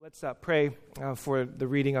Let's pray for the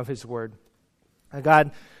reading of His Word.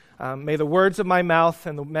 God, may the words of my mouth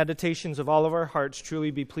and the meditations of all of our hearts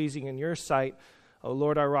truly be pleasing in your sight, O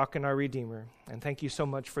Lord, our rock and our Redeemer. And thank you so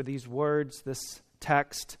much for these words, this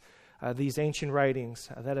text, these ancient writings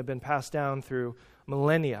that have been passed down through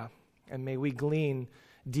millennia. And may we glean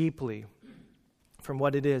deeply from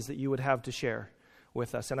what it is that you would have to share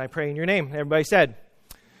with us. And I pray in your name. Everybody said,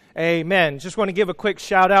 amen. Just want to give a quick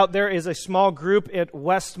shout out. There is a small group at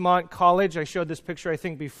Westmont College. I showed this picture, I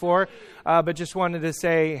think, before, but just wanted to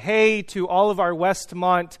say hey to all of our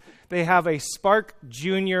Westmont. They have a Spark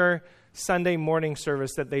Junior Sunday morning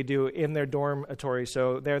service that they do in their dormitory.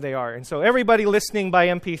 So there they are. And so everybody listening by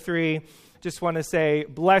MP3, just want to say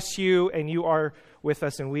bless you, and you are with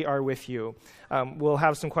us and we are with you. We'll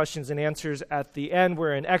have some questions and answers at the end.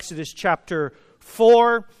 We're in Exodus chapter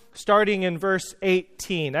 4, starting in verse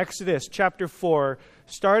 18. Exodus chapter 4,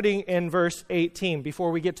 starting in verse 18.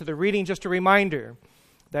 Before we get to the reading, just a reminder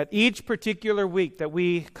that each particular week that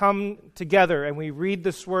we come together and we read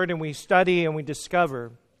this word and we study and we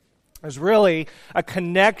discover is really a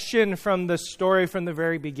connection from the story from the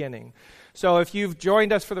very beginning. So if you've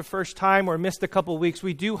joined us for the first time or missed a couple weeks,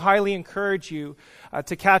 we do highly encourage you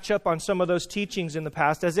to catch up on some of those teachings in the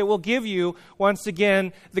past, as it will give you, once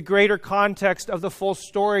again, the greater context of the full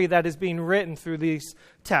story that is being written through these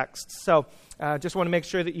texts. So just want to make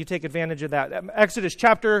sure that you take advantage of that. Exodus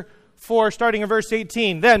chapter 4, starting in verse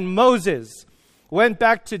 18. Then Moses went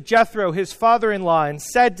back to Jethro, his father-in-law, and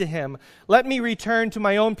said to him, "Let me return to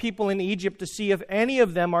my own people in Egypt to see if any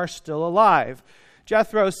of them are still alive."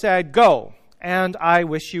 Jethro said, "Go, and I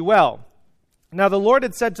wish you well." Now the Lord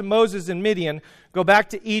had said to Moses in Midian, "Go back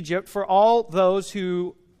to Egypt, for all those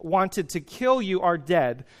who wanted to kill you are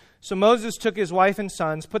dead." So Moses took his wife and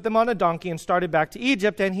sons, put them on a donkey, and started back to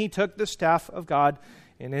Egypt, and he took the staff of God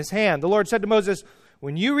in his hand. The Lord said to Moses,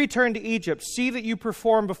 "When you return to Egypt, see that you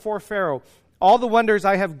perform before Pharaoh all the wonders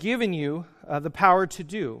I have given you the power to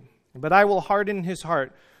do. But I will harden his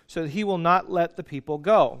heart, so that he will not let the people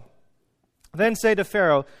go. Then say to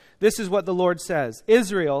Pharaoh, 'This is what the Lord says.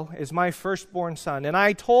 Israel is my firstborn son, and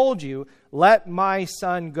I told you, let my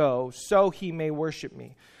son go, so he may worship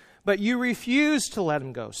me. But you refused to let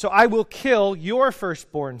him go, so I will kill your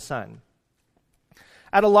firstborn son.'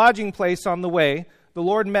 At a lodging place on the way, the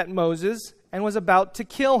Lord met Moses and was about to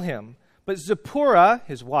kill him. But Zipporah,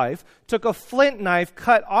 his wife, took a flint knife,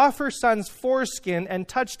 cut off her son's foreskin, and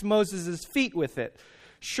touched Moses' feet with it.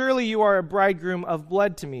 'Surely you are a bridegroom of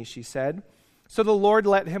blood to me,' she said. So the Lord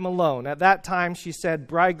let him alone. At that time she said,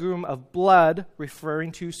 'bridegroom of blood,'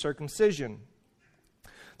 referring to circumcision.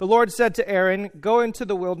 The Lord said to Aaron, 'Go into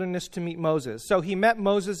the wilderness to meet Moses.' So he met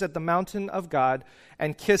Moses at the mountain of God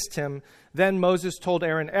and kissed him. Then Moses told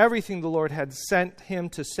Aaron everything the Lord had sent him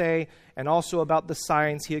to say, and also about the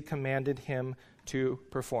signs he had commanded him to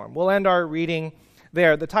perform." We'll end our reading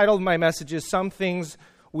there. The title of my message is "Some Things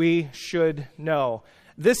We Should Know."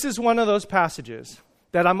 This is one of those passages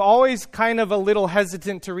that I'm always kind of a little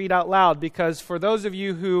hesitant to read out loud, because for those of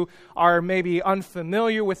you who are maybe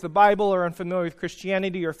unfamiliar with the Bible or unfamiliar with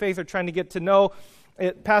Christianity or faith or trying to get to know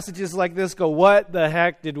it, passages like this go, what the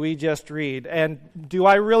heck did we just read? And do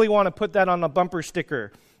I really want to put that on a bumper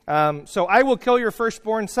sticker? So I will kill your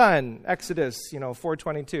firstborn son, Exodus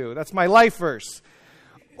 4:22. That's my life verse.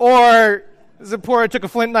 Or Zipporah took a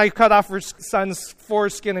flint knife, cut off her son's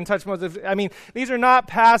foreskin, and touched Moses. I mean, these are not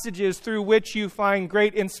passages through which you find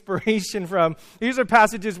great inspiration from. These are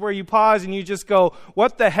passages where you pause and you just go,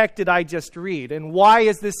 what the heck did I just read? And why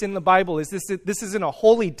is this in the Bible? This is in a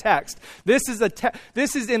holy text. This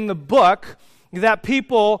is in the book that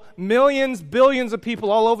people, millions, billions of people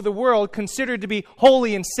all over the world consider to be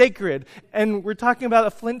holy and sacred. And we're talking about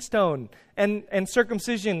a flintstone and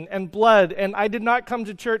circumcision and blood. And I did not come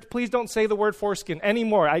to church. Please don't say the word foreskin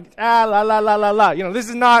anymore. This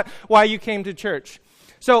is not why you came to church.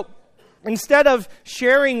 So instead of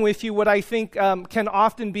sharing with you what I think can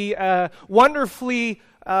often be a wonderfully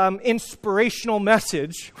inspirational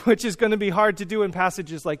message, which is going to be hard to do in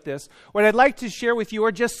passages like this, what I'd like to share with you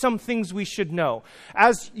are just some things we should know.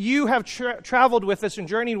 As you have traveled with us and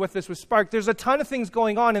journeyed with us with Spark, there's a ton of things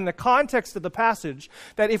going on in the context of the passage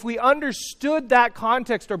that if we understood that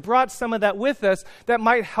context or brought some of that with us, that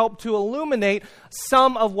might help to illuminate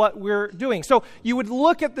some of what we're doing. So you would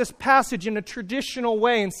look at this passage in a traditional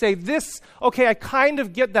way and say, okay, I kind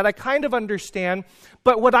of get that, I kind of understand,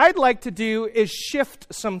 but what I'd like to do is shift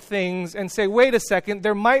some things and say, wait a second,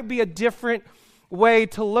 there might be a different way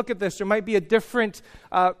to look at this. There might be a different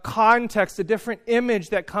context, a different image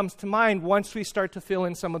that comes to mind once we start to fill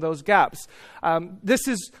in some of those gaps. This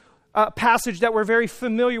is passage that we're very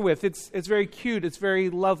familiar with. It's very cute, it's very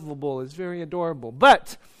lovable, it's very adorable.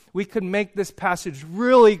 But we could make this passage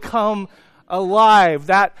really come alive.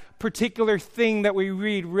 That particular thing that we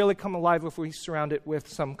read really come alive if we surround it with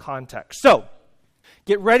some context. So,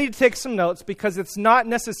 get ready to take some notes because it's not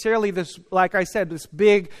necessarily this, like I said, this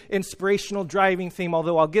big inspirational driving theme,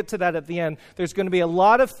 although I'll get to that at the end. There's going to be a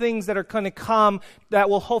lot of things that are going to come that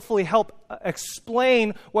will hopefully help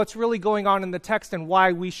explain what's really going on in the text and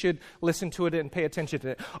why we should listen to it and pay attention to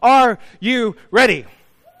it. Are you ready?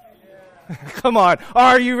 Come on,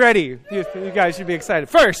 are you ready? You guys should be excited.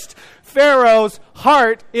 First, Pharaoh's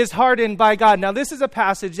heart is hardened by God. Now, this is a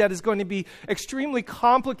passage that is going to be extremely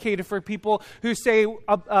complicated for people who say,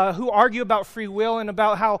 who argue about free will and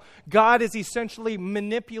about how God is essentially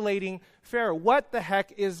manipulating Pharaoh. What the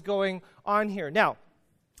heck is going on here? Now,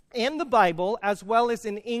 in the Bible, as well as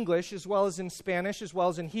in English, as well as in Spanish, as well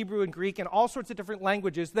as in Hebrew and Greek, and all sorts of different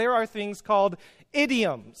languages, there are things called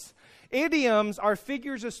idioms. Idioms are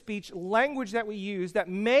figures of speech, language that we use that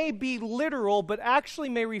may be literal, but actually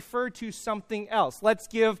may refer to something else. Let's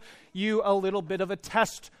give you a little bit of a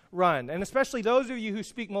test run. And especially those of you who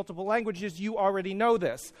speak multiple languages, you already know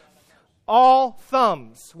this. All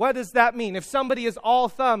thumbs. What does that mean? If somebody is all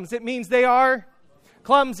thumbs, it means they are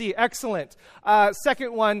clumsy. Excellent.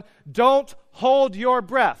 Second one, don't hold your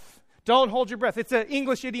breath. Don't hold your breath. It's an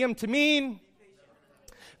English idiom to mean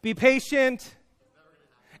be patient.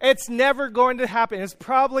 It's never going to happen. It's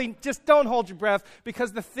probably just don't hold your breath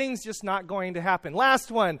because the thing's just not going to happen. Last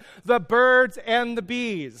one, the birds and the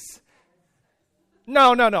bees.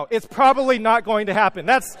 No. It's probably not going to happen.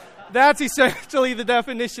 That's essentially the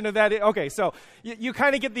definition of that. Okay, so you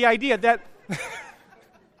kind of get the idea that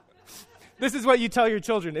this is what you tell your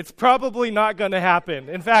children. It's probably not going to happen.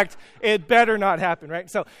 In fact, it better not happen, right?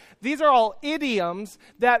 So these are all idioms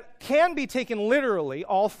that can be taken literally,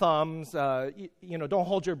 all thumbs, don't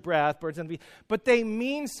hold your breath, birds and bees, but they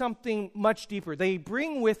mean something much deeper. They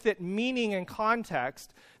bring with it meaning and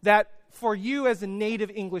context that for you as a native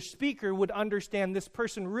English speaker would understand this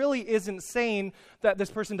person really isn't saying that this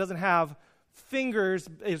person doesn't have fingers,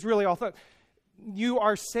 is really all thumbs. You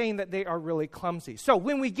are saying that they are really clumsy. So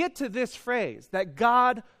when we get to this phrase, that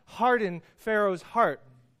God hardened Pharaoh's heart,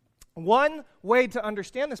 one way to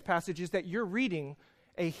understand this passage is that you're reading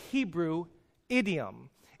a Hebrew idiom.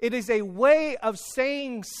 It is a way of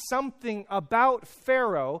saying something about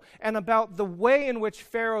Pharaoh and about the way in which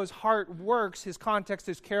Pharaoh's heart works, his context,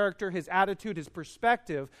 his character, his attitude, his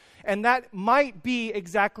perspective, and that might be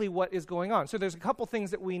exactly what is going on. So there's a couple things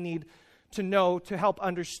that we need to know to help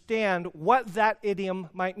understand what that idiom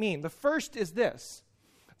might mean. The first is this.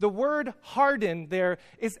 The word harden there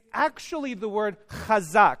is actually the word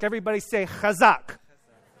chazak. Everybody say chazak.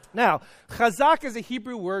 Now, chazak is a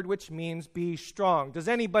Hebrew word which means be strong. Does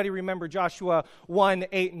anybody remember Joshua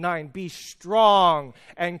 1:8-9? Be strong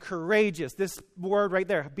and courageous. This word right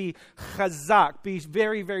there, be chazak, be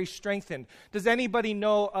very, very strengthened. Does anybody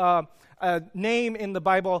know a name in the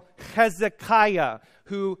Bible, Hezekiah,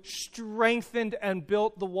 who strengthened and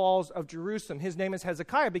built the walls of Jerusalem? His name is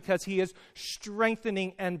Hezekiah because he is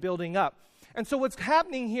strengthening and building up. And so what's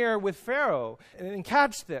happening here with Pharaoh, and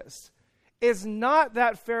catch this, is not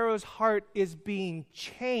that Pharaoh's heart is being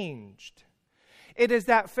changed. It is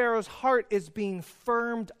that Pharaoh's heart is being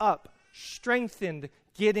firmed up, strengthened,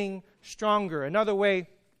 getting stronger. Another way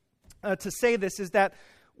to say this is that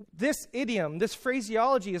this idiom, this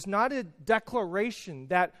phraseology is not a declaration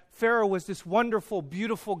that Pharaoh was this wonderful,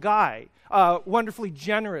 beautiful guy, wonderfully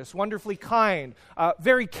generous, wonderfully kind,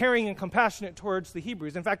 very caring and compassionate towards the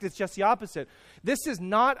Hebrews. In fact, it's just the opposite. This is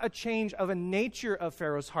not a change of a nature of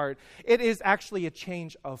Pharaoh's heart. It is actually a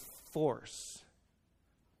change of force.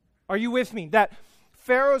 Are you with me? That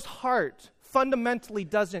Pharaoh's heart fundamentally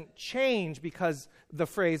doesn't change because the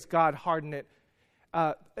phrase God hardened it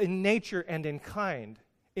in nature and in kind.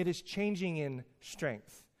 It is changing in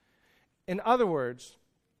strength. In other words,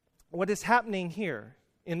 what is happening here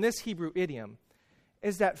in this Hebrew idiom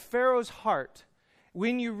is that Pharaoh's heart,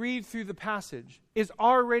 when you read through the passage, is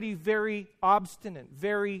already very obstinate,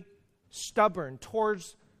 very stubborn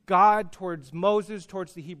towards God, towards Moses,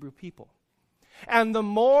 towards the Hebrew people. And the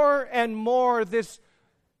more and more this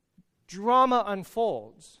drama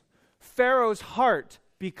unfolds, Pharaoh's heart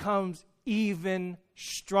becomes even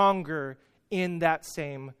stronger in that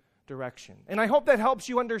same direction. And I hope that helps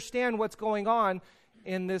you understand what's going on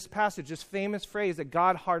in this passage, this famous phrase that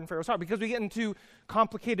God hardened Pharaoh's heart, because we get into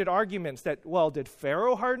complicated arguments that, well, did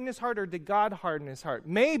Pharaoh harden his heart or did God harden his heart?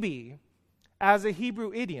 Maybe, as a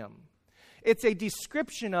Hebrew idiom, It's a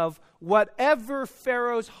description of whatever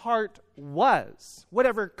Pharaoh's heart was,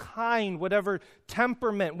 whatever kind, whatever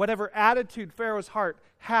temperament, whatever attitude Pharaoh's heart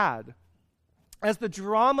had. As the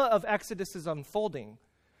drama of Exodus is unfolding,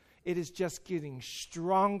 it is just getting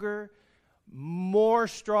stronger, more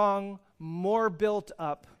strong, more built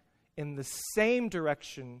up in the same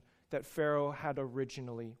direction that Pharaoh had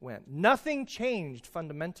originally went. Nothing changed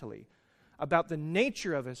fundamentally about the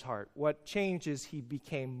nature of his heart. What changed is he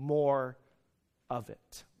became more of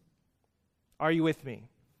it. Are you with me?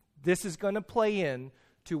 This is going to play in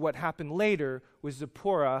to what happened later with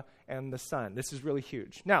Zipporah and the son. This is really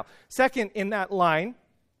huge. Now, second in that line,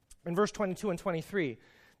 in verse 22 and 23,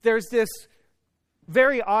 there's this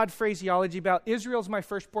very odd phraseology about Israel's my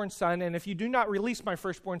firstborn son, and if you do not release my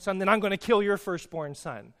firstborn son, then I'm going to kill your firstborn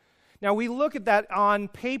son. Now, we look at that on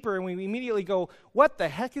paper and we immediately go, what the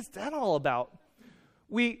heck is that all about?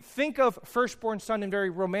 We think of firstborn son in very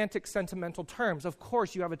romantic, sentimental terms. Of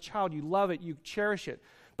course, you have a child, you love it, you cherish it.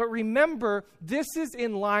 But remember, this is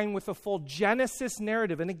in line with the full Genesis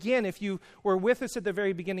narrative. And again, if you were with us at the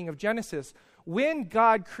very beginning of Genesis, when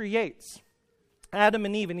God creates Adam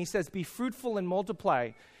and Eve and he says, be fruitful and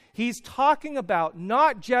multiply, he's talking about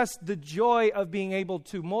not just the joy of being able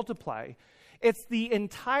to multiply. It's the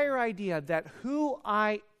entire idea that who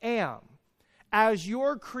I am as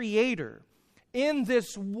your creator in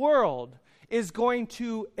this world is going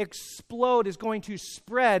to explode, is going to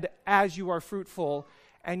spread as you are fruitful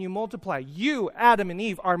and you multiply. You, Adam and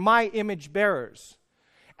Eve, are my image bearers.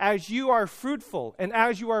 As you are fruitful and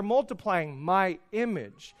as you are multiplying, my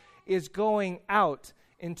image is going out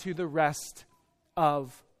into the rest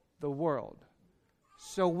of the world.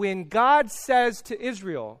 So when God says to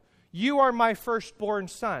Israel, you are my firstborn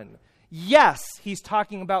son, yes, he's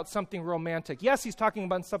talking about something romantic. Yes, he's talking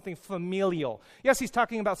about something familial. Yes, he's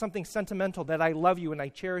talking about something sentimental, that I love you and I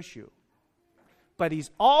cherish you. But he's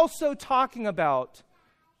also talking about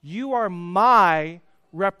you are my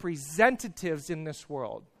representatives in this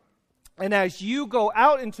world. And as you go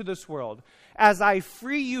out into this world, as I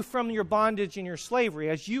free you from your bondage and your slavery,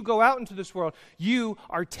 as you go out into this world, you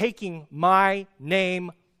are taking my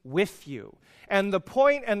name with you. And the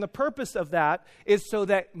point and the purpose of that is so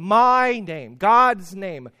that my name, God's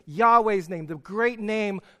name, Yahweh's name, the great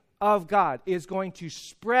name of God is going to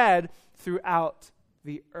spread throughout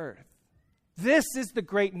the earth. This is the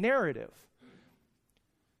great narrative.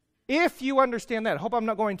 If you understand that, I hope I'm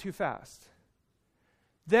not going too fast,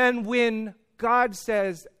 then when God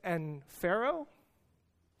says, and Pharaoh,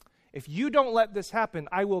 if you don't let this happen,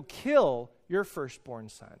 I will kill your firstborn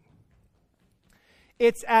son.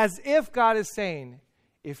 It's as if God is saying,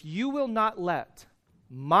 if you will not let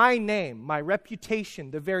my name, my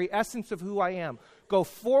reputation, the very essence of who I am, go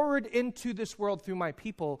forward into this world through my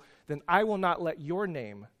people, then I will not let your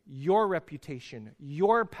name, your reputation,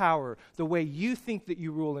 your power, the way you think that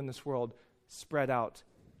you rule in this world, spread out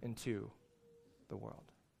into the world.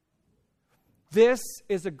 This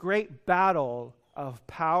is a great battle of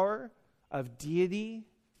power, of deity,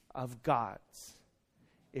 of gods.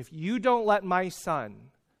 If you don't let my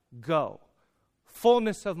son go,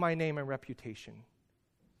 fullness of my name and reputation,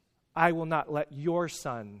 I will not let your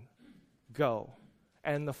son go,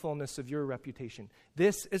 and the fullness of your reputation.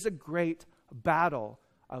 This is a great battle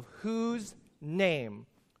of whose name,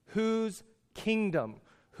 whose kingdom,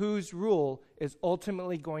 whose rule is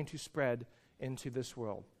ultimately going to spread into this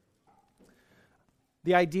world.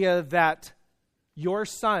 The idea that your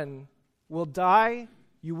son will die,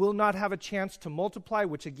 you will not have a chance to multiply,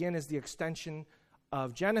 which again is the extension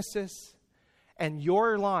of Genesis, and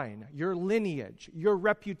your line, your lineage, your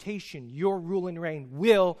reputation, your rule and reign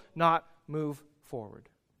will not move forward.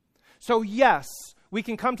 So yes, we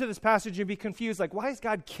can come to this passage and be confused, like, why is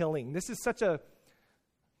God killing? This is such a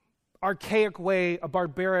archaic way, a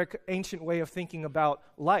barbaric, ancient way of thinking about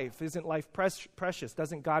life. Isn't life precious?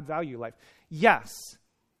 Doesn't God value life? Yes,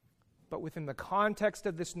 but within the context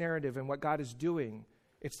of this narrative and what God is doing,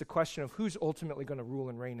 it's the question of who's ultimately going to rule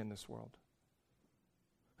and reign in this world.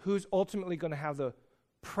 Who's ultimately going to have the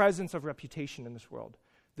presence of reputation in this world?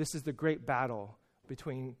 This is the great battle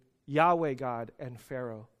between Yahweh God and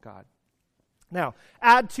Pharaoh God. Now,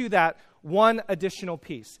 add to that one additional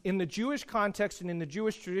piece. In the Jewish context and in the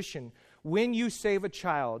Jewish tradition, when you save a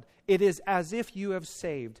child, it is as if you have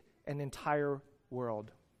saved an entire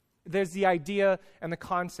world. There's the idea and the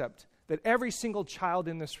concept that every single child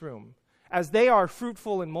in this room, as they are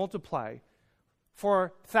fruitful and multiply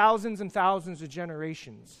for thousands and thousands of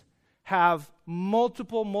generations, have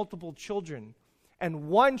multiple children. And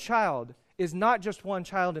one child is not just one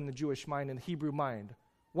child in the Jewish mind and the Hebrew mind.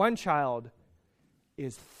 One child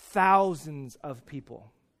is thousands of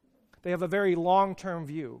people. They have a very long-term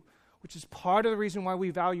view, which is part of the reason why we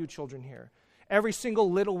value children here. Every single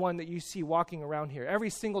little one that you see walking around here, every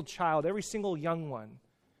single child, every single young one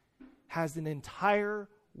has an entire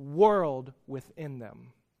world within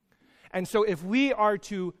them. And so if we are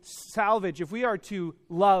to salvage, if we are to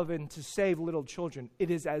love and to save little children, it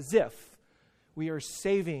is as if we are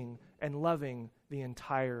saving and loving the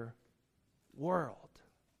entire world.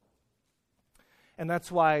 And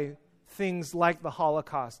that's why things like the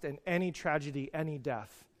Holocaust and any tragedy, any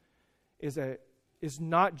death, is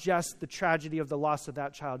not just the tragedy of the loss of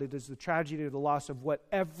that child. It is the tragedy of the loss of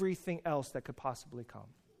everything else that could possibly come.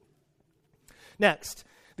 Next,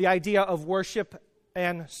 the idea of worship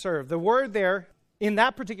and serve. The word there, in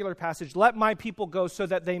that particular passage, let my people go so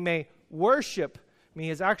that they may worship me,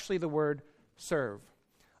 is actually the word serve.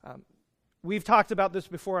 We've talked about this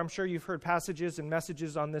before. I'm sure you've heard passages and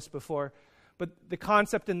messages on this before. But the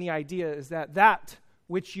concept and the idea is that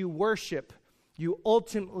which you worship, you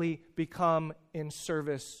ultimately become in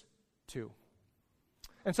service to.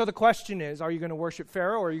 And so the question is, are you going to worship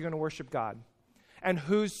Pharaoh or are you going to worship God? And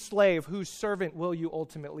whose slave, whose servant will you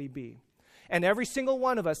ultimately be? And every single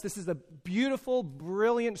one of us, this is a beautiful,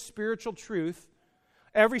 brilliant spiritual truth.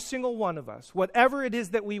 Every single one of us, whatever it is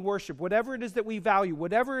that we worship, whatever it is that we value,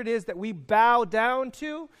 whatever it is that we bow down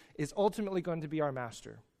to, is ultimately going to be our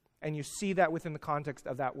master. And you see that within the context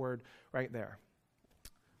of that word right there.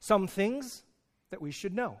 Some things that we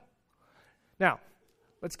should know. Now,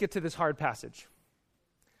 let's get to this hard passage.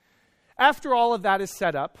 After all of that is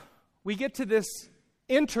set up, we get to this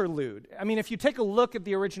interlude. I mean, if you take a look at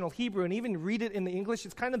the original Hebrew and even read it in the English,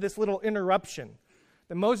 it's kind of this little interruption.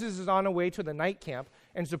 That Moses is on a way to the night camp,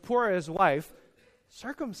 and Zipporah, his wife,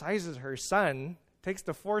 circumcises her son, takes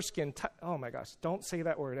the foreskin. Oh my gosh, don't say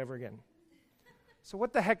that word ever again. So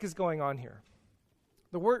what the heck is going on here?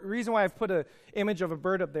 The reason why I've put an image of a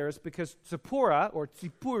bird up there is because Zipporah, or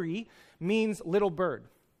Tzipuri, means little bird.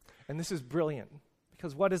 And this is brilliant,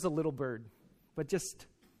 because what is a little bird? But just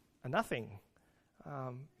a nothing.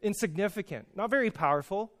 Insignificant, not very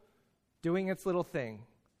powerful, doing its little thing.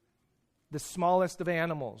 The smallest of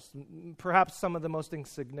animals, perhaps some of the most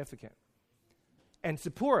insignificant. And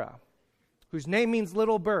Zipporah, whose name means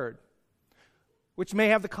little bird, which may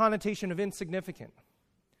have the connotation of insignificant,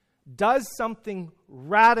 does something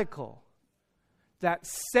radical that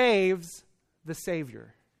saves the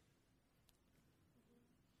Savior.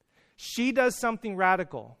 She does something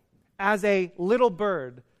radical as a little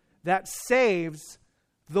bird that saves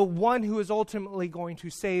the one who is ultimately going to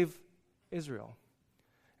save Israel.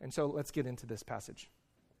 And so let's get into this passage.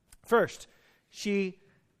 First, she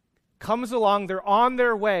comes along, they're on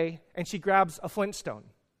their way, and she grabs a flintstone.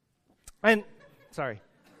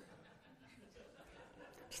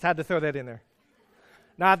 Just had to throw that in there.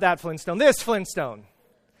 Not that flintstone, this flintstone.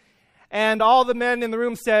 And all the men in the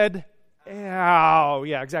room said, oh,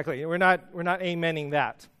 yeah, exactly. We're not amening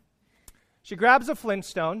that. She grabs a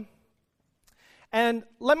flintstone. And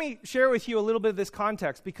let me share with you a little bit of this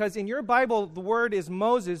context, because in your Bible, the word is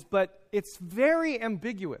Moses, but it's very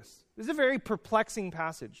ambiguous. This is a very perplexing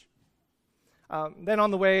passage. Then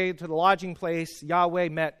on the way to the lodging place, Yahweh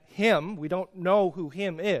met him. We don't know who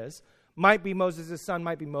him is. Might be Moses' son,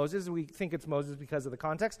 might be Moses. We think it's Moses because of the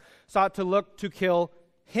context. Sought to look to kill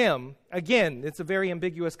him. Again, it's a very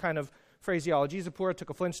ambiguous kind of phraseology. Zipporah took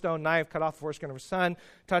a flintstone knife, cut off the foreskin of her son,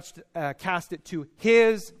 cast it to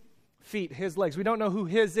his feet, his legs. We don't know who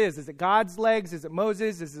his is. Is it God's legs? Is it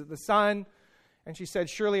Moses? Is it the son? And she said,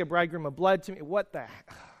 surely a bridegroom of blood to me. What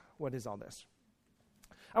is all this?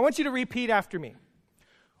 I want you to repeat after me.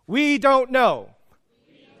 We don't know.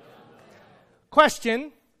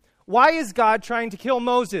 Question, why is God trying to kill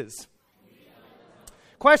Moses?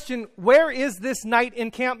 Question, where is this night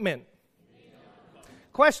encampment?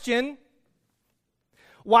 Question,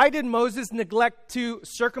 why did Moses neglect to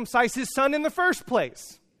circumcise his son in the first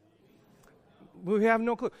place? We have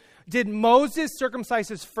no clue. Did Moses circumcise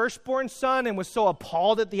his firstborn son and was so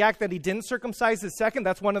appalled at the act that he didn't circumcise his second?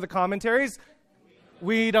 That's one of the commentaries.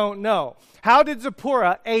 We don't know. How did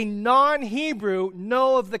Zipporah, a non-Hebrew,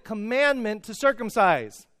 know of the commandment to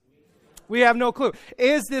circumcise? We have no clue.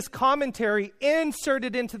 Is this commentary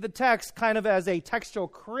inserted into the text kind of as a textual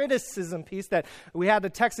criticism piece that we had the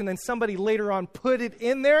text and then somebody later on put it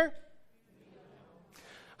in there?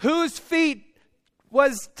 Whose feet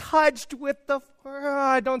was touched with the...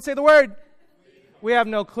 don't say the word. We have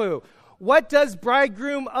no clue. What does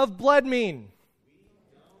bridegroom of blood mean?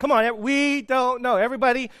 Come on, we don't know.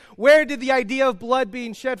 Everybody, where did the idea of blood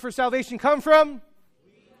being shed for salvation come from?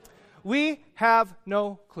 We have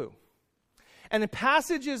no clue. And in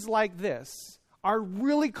passages like this are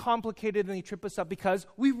really complicated and they trip us up because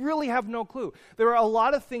we really have no clue. There are a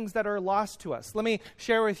lot of things that are lost to us. Let me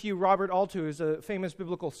share with you Robert Alter, who's a famous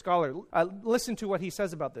biblical scholar. Listen to what he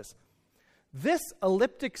says about this. This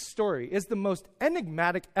elliptic story is the most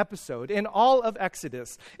enigmatic episode in all of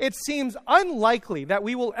Exodus. It seems unlikely that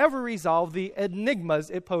we will ever resolve the enigmas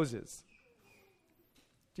it poses.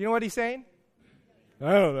 Do you know what he's saying?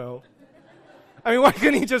 I don't know. I mean, why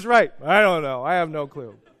couldn't he just write, I don't know, I have no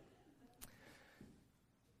clue.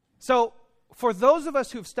 So, for those of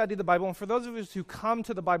us who've studied the Bible, and for those of us who come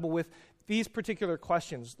to the Bible with these particular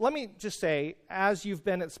questions, let me just say, as you've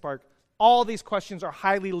been at Spark, all these questions are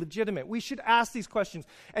highly legitimate. We should ask these questions,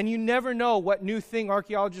 and you never know what new thing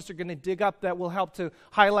archaeologists are going to dig up that will help to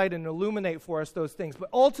highlight and illuminate for us those things. But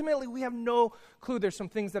ultimately, we have no clue. There's some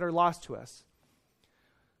things that are lost to us.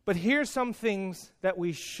 But here's some things that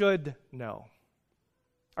we should know.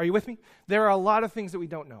 Are you with me? There are a lot of things that we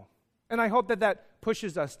don't know. And I hope that that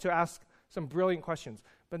pushes us to ask some brilliant questions.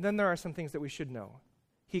 But then there are some things that we should know.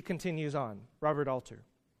 He continues on, Robert Alter.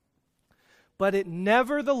 But it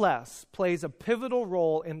nevertheless plays a pivotal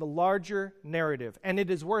role in the larger narrative, and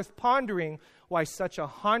it is worth pondering why such a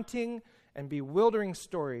haunting and bewildering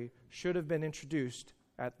story should have been introduced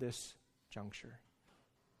at this juncture.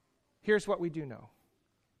 Here's what we do know.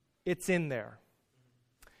 It's in there.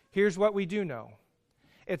 Here's what we do know.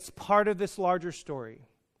 It's part of this larger story.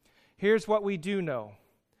 Here's what we do know.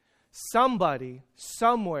 Somebody,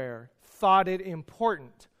 somewhere, thought it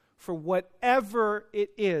important for whatever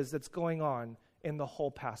it is that's going on in the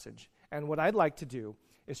whole passage. And what I'd like to do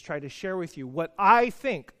is try to share with you what I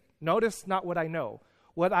think, notice not what I know,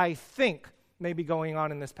 what I think may be going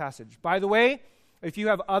on in this passage. By the way, if you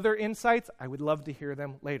have other insights, I would love to hear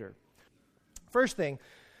them later. First thing,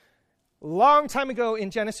 long time ago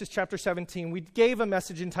in Genesis chapter 17, we gave a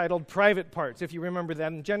message entitled Private Parts, if you remember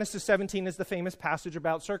that. Genesis 17 is the famous passage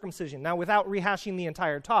about circumcision. Now, without rehashing the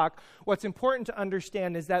entire talk, what's important to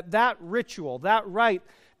understand is that that ritual, that rite,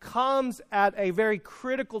 comes at a very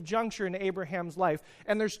critical juncture in Abraham's life.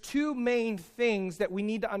 And there's two main things that we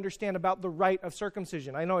need to understand about the rite of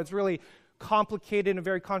circumcision. I know it's really complicated and a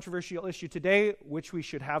very controversial issue today, which we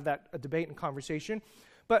should have that debate and conversation.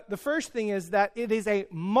 But the first thing is that it is a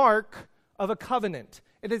mark of a covenant.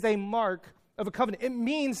 It is a mark of a covenant. It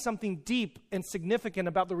means something deep and significant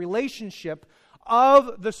about the relationship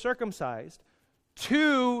of the circumcised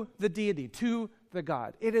to the deity, to the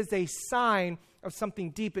God. It is a sign of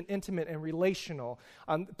something deep and intimate and relational.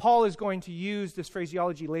 Paul is going to use this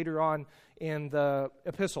phraseology later on in the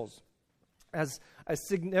epistles as a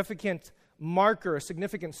significant marker, a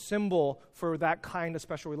significant symbol for that kind of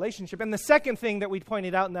special relationship. And the second thing that we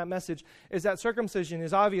pointed out in that message is that circumcision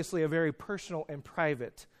is obviously a very personal and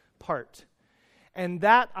private part. And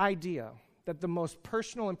that idea that the most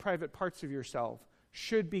personal and private parts of yourself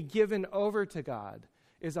should be given over to God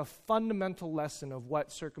is a fundamental lesson of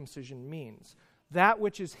what circumcision means. That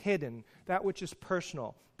which is hidden, that which is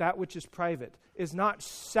personal, that which is private, is not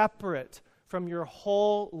separate from your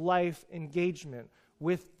whole life engagement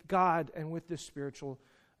with God and with this spiritual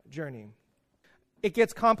journey. It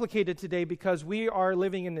gets complicated today because we are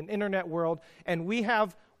living in an internet world and we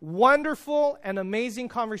have wonderful and amazing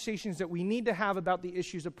conversations that we need to have about the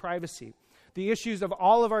issues of privacy, the issues of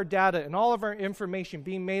all of our data and all of our information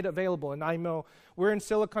being made available. And I know we're in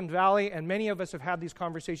Silicon Valley and many of us have had these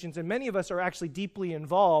conversations and many of us are actually deeply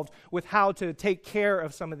involved with how to take care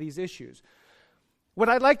of some of these issues. What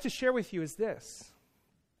I'd like to share with you is this.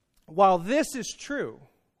 While this is true,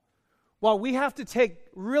 while we have to take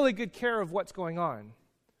really good care of what's going on,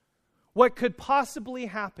 what could possibly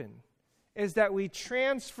happen is that we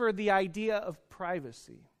transfer the idea of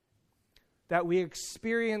privacy that we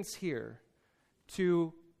experience here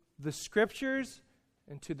to the scriptures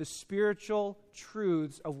and to the spiritual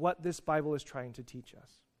truths of what this Bible is trying to teach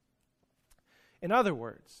us. In other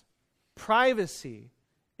words, privacy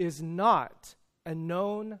is not a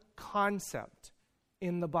known concept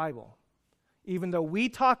in the Bible. Even though we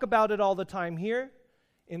talk about it all the time here,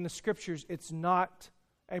 in the scriptures, it's not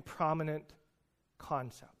a prominent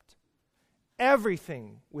concept.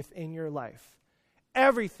 Everything within your life,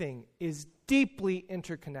 everything is deeply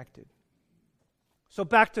interconnected. So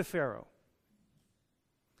back to Pharaoh.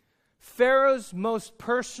 Pharaoh's most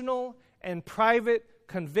personal and private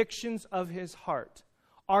convictions of his heart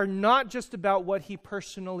are not just about what he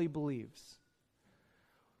personally believes.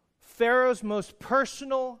 Pharaoh's most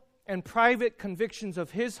personal and private convictions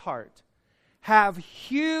of his heart have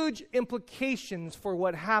huge implications for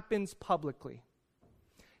what happens publicly.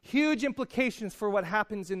 Huge implications for what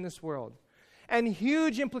happens in this world. and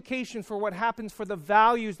huge implications for what happens for the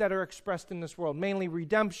values that are expressed in this world, mainly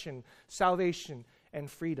redemption, salvation, and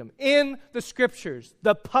freedom. In the Scriptures,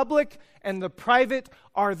 the public and the private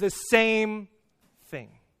are the same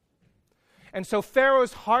thing. And so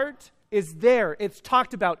Pharaoh's heart is there. It's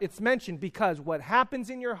talked about. It's mentioned because what happens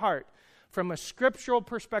in your heart from a scriptural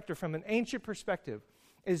perspective, from an ancient perspective,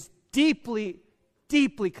 is deeply,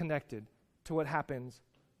 deeply connected to what happens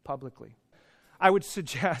publicly. I would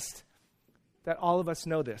suggest that all of us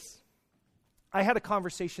know this. I had a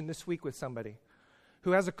conversation this week with somebody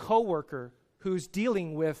who has a coworker who's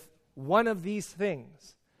dealing with one of these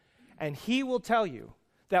things. And he will tell you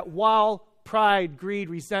that while pride, greed,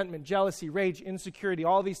 resentment, jealousy, rage, insecurity,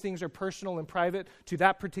 all these things are personal and private to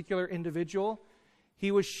that particular individual,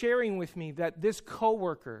 he was sharing with me that this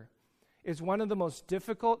coworker is one of the most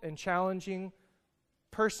difficult and challenging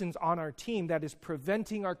persons on our team that is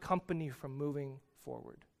preventing our company from moving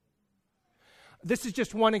forward. This is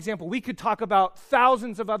just one example. We could talk about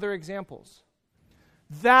thousands of other examples.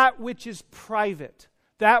 That which is private,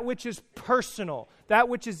 that which is personal, that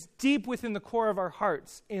which is deep within the core of our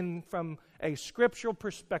hearts from a scriptural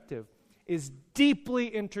perspective is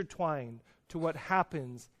deeply intertwined to what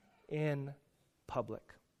happens in public.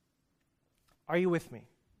 Are you with me?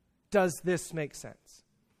 Does this make sense?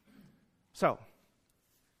 So,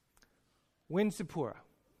 Wind Zipporah,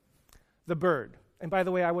 the bird. And by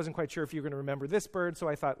the way, I wasn't quite sure if you were going to remember this bird, so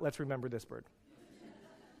I thought, let's remember this bird.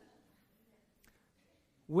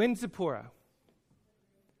 Wind Zipporah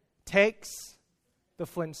takes the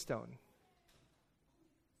flintstone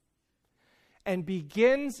and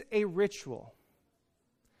begins a ritual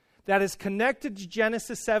that is connected to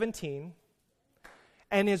Genesis 17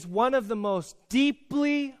 and is one of the most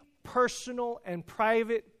deeply personal and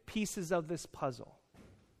private pieces of this puzzle.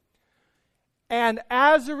 And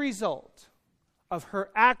as a result of her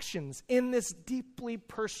actions in this deeply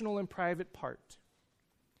personal and private part,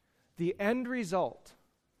 the end result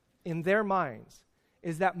in their minds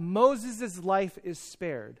is that Moses' life is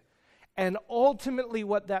spared. And ultimately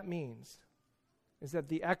what that means is that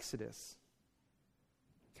the Exodus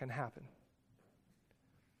can happen.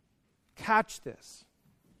 Catch this.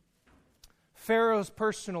 Pharaoh's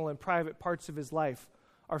personal and private parts of his life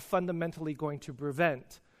are fundamentally going to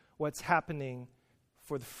prevent what's happening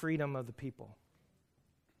for the freedom of the people.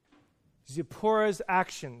 Zipporah's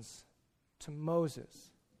actions to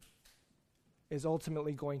Moses is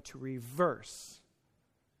ultimately going to reverse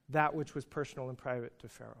that which was personal and private to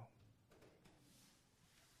Pharaoh.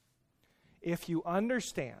 If you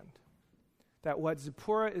understand that what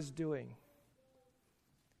Zipporah is doing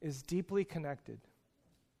is deeply connected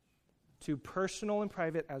to personal and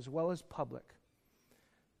private as well as public,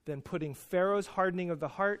 then putting Pharaoh's hardening of the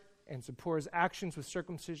heart and Zipporah's actions with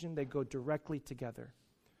circumcision, they go directly together.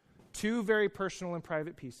 Two very personal and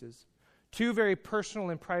private pieces, two very personal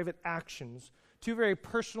and private actions, two very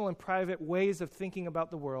personal and private ways of thinking about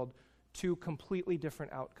the world, two completely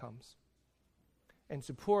different outcomes. And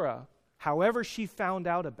Zipporah, however she found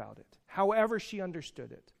out about it, however she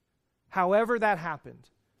understood it, however that happened,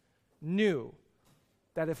 knew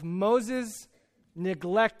that if Moses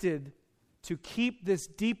neglected to keep this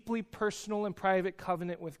deeply personal and private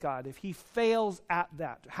covenant with God, if he fails at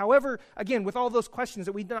that, however, again, with all those questions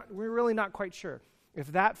that we're really not quite sure,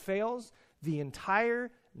 if that fails, the entire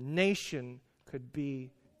nation could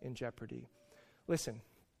be in jeopardy. Listen,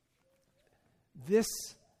 this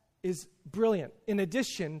is brilliant, in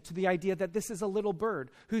addition to the idea that this is a little bird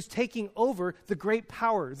who's taking over the great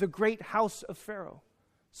power, the great house of Pharaoh.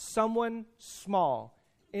 Someone small,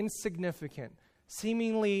 insignificant,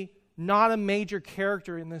 seemingly not a major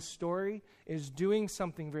character in this story is doing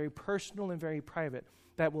something very personal and very private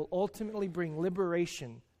that will ultimately bring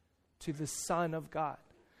liberation to the Son of God,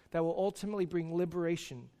 that will ultimately bring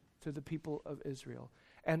liberation to the people of Israel.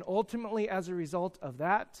 And ultimately, as a result of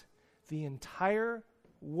that, the entire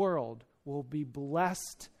world will be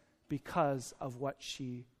blessed because of what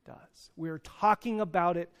she does. We're talking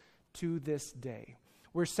about it to this day.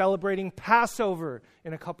 We're celebrating Passover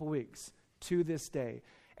in a couple weeks to this day.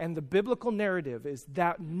 And the biblical narrative is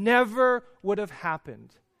that never would have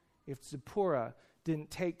happened if Zipporah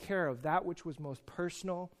didn't take care of that which was most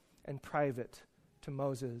personal and private to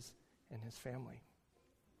Moses and his family.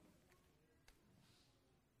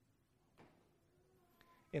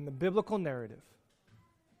 In the biblical narrative,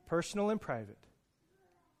 personal and private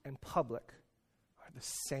and public are the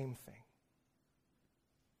same thing.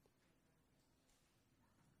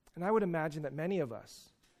 And I would imagine that many of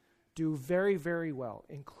us do very, very well,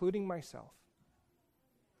 including myself,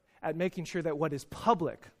 at making sure that what is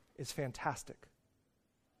public is fantastic,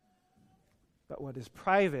 but what is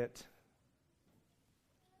private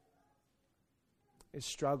is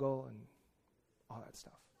struggle and all that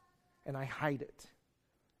stuff. And I hide it.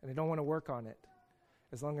 And I don't want to work on it.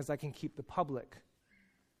 As long as I can keep the public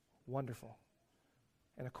wonderful.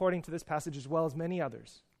 And according to this passage, as well as many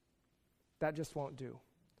others, that just won't do.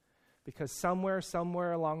 Because somewhere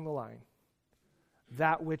along the line,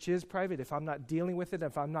 that which is private, if I'm not dealing with it,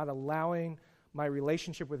 if I'm not allowing my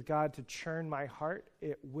relationship with God to churn my heart,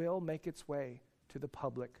 it will make its way to the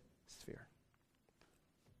public sphere.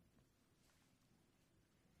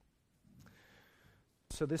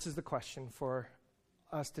 So this is the question for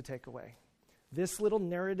us to take away. This little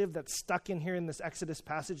narrative that's stuck in here in this Exodus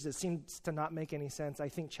passage that seems to not make any sense, I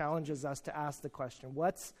think challenges us to ask the question,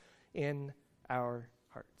 what's in our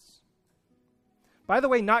hearts? By the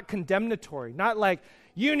way, not condemnatory, not like,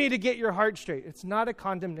 you need to get your heart straight. It's not a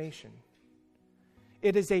condemnation.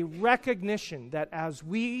 It is a recognition that as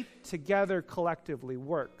we together collectively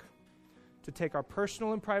work to take our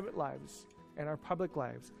personal and private lives and our public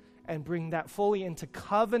lives and bring that fully into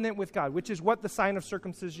covenant with God, which is what the sign of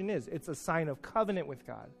circumcision is. It's a sign of covenant with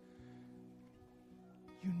God.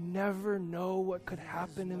 You never know what could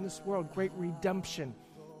happen in this world. Great redemption,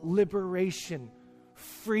 liberation,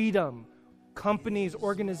 freedom, companies,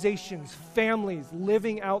 organizations, families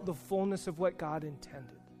living out the fullness of what God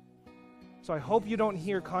intended. So I hope you don't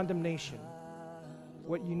hear condemnation.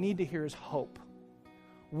 What you need to hear is hope.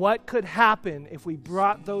 What could happen if we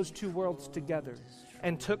brought those two worlds together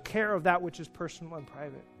and took care of that which is personal and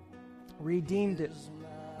private, redeemed it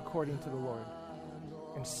according to the Lord,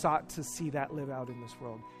 and sought to see that live out in this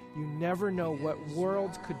world? You never know what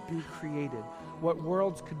worlds could be created, what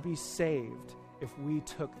worlds could be saved if we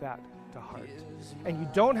took that to heart. And you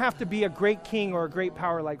don't have to be a great king or a great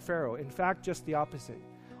power like Pharaoh. In fact, just the opposite.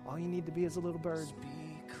 All you need to be is a little bird.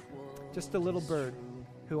 Just a little bird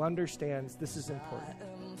who understands this is important.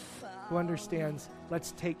 Who understands,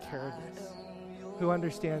 let's take care of this. Who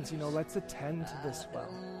understands, let's attend to this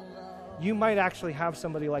well. You might actually have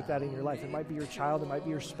somebody like that in your life. It might be your child, it might be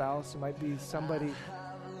your spouse, it might be somebody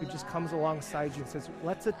who just comes alongside you and says,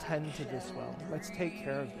 let's attend to this well. Let's take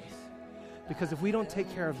care of this. Because if we don't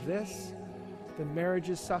take care of this, then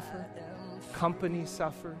marriages suffer, companies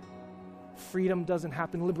suffer, freedom doesn't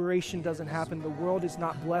happen, liberation doesn't happen. The world is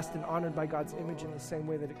not blessed and honored by God's image in the same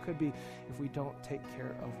way that it could be if we don't take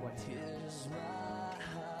care of what's here.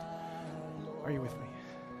 Are you with me?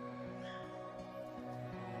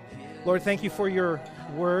 Lord, thank you for your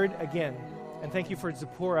word again, and thank you for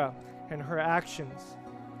Zipporah and her actions.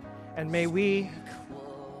 And may we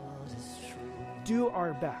do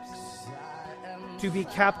our best to be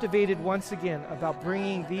captivated once again about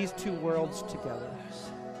bringing these two worlds together.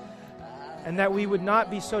 And that we would not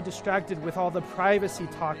be so distracted with all the privacy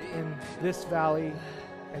talk in this valley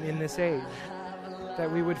and in this age,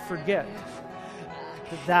 that we would forget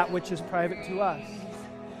that that which is private to us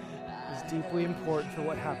is deeply important for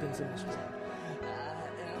what happens in this world.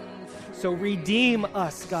 So redeem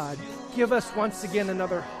us, God. Give us once again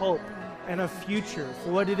another hope and a future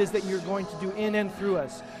for what it is that you're going to do in and through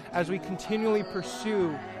us as we continually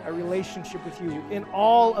pursue a relationship with you in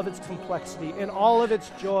all of its complexity, in all of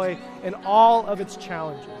its joy, in all of its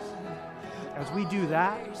challenges. As we do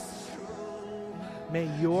that, may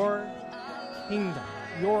your kingdom,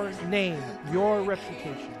 your name, your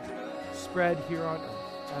reputation spread here on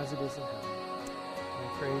earth as it is in heaven.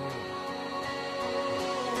 We pray in your name.